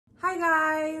Hi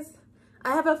guys!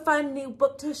 I have a fun new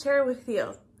book to share with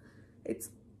you. It's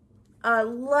a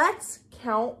Let's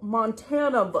Count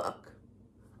Montana book.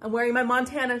 I'm wearing my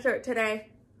Montana shirt today,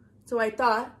 so I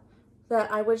thought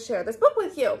that I would share this book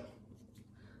with you.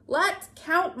 Let's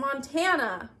Count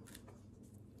Montana.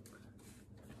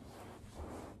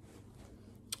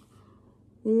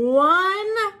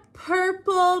 One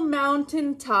purple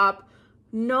mountaintop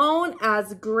known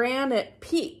as Granite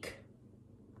Peak.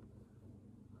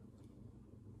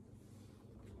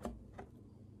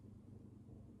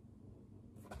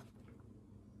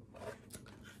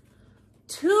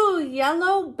 Two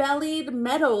yellow-bellied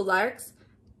meadowlarks,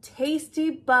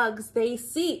 tasty bugs they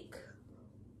seek.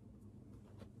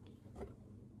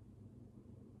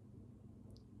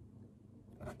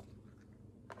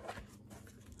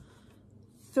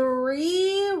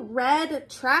 Three red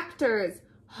tractors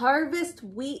harvest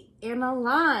wheat in a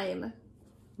line.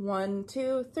 1,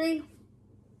 2, 3.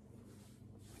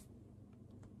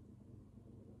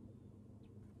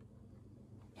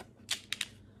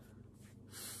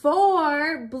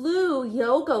 Four blue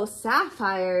Yogo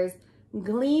sapphires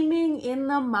gleaming in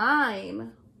the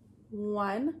mine.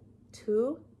 1,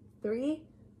 2, 3,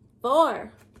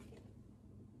 4.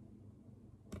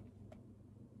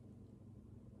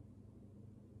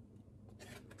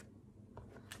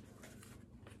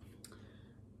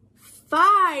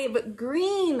 Five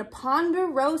green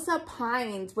ponderosa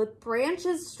pines with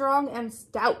branches strong and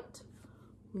stout.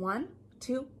 1,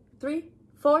 2, 3,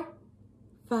 4,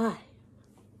 5.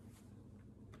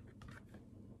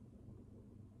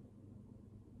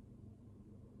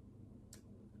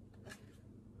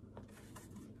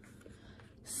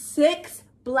 Six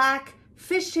black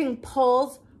fishing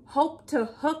poles hope to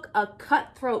hook a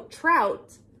cutthroat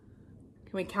trout.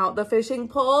 Can we count the fishing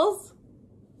poles?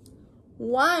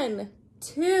 1,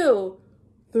 2,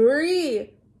 3,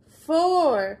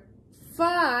 4,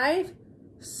 5,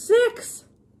 6.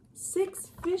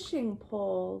 6 fishing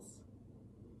poles.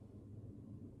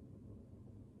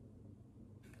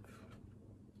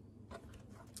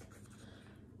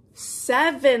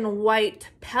 Seven white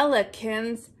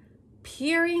pelicans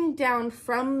peering down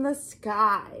from the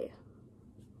sky.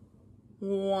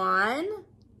 1,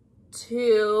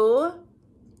 2,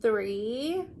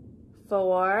 3,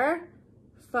 4,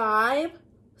 5,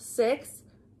 6,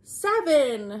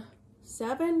 7.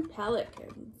 7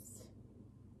 pelicans.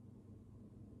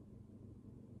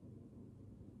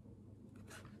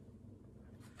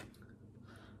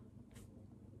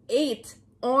 Eight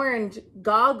orange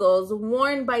goggles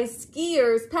worn by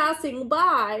skiers passing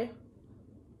by.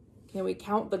 Can we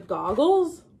count the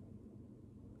goggles?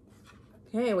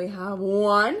 Okay, we have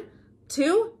 1,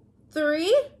 2,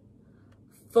 3,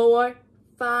 4,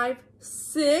 5,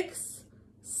 6,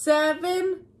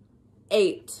 7,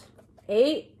 8.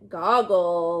 8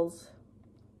 goggles.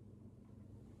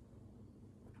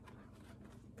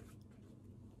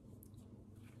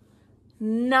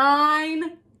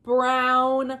 Nine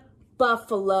brown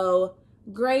buffalo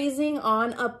grazing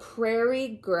on a prairie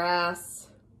grass.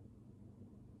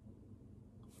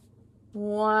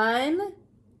 1,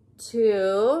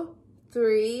 2,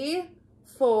 3,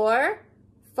 4,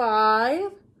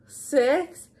 5,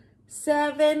 6,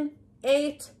 7,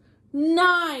 8,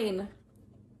 9.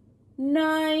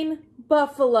 9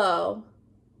 buffalo.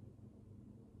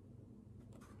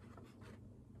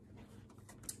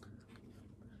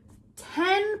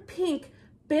 Ten pink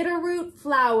bitterroot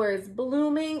flowers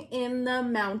blooming in the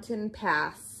mountain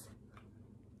pass.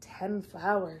 10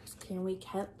 flowers. Can we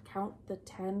count the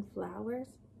 10 flowers?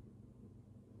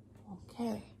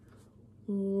 Okay.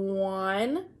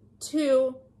 1,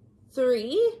 2,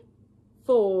 3,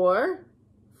 4,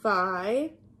 5,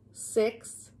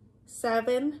 6,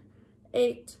 7,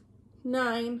 8,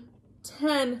 9,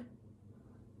 10.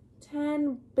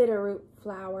 10 bitterroot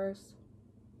flowers.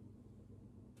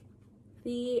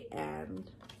 The end.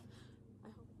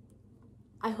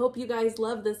 I hope you guys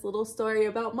love this little story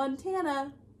about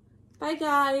Montana. Bye,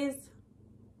 guys.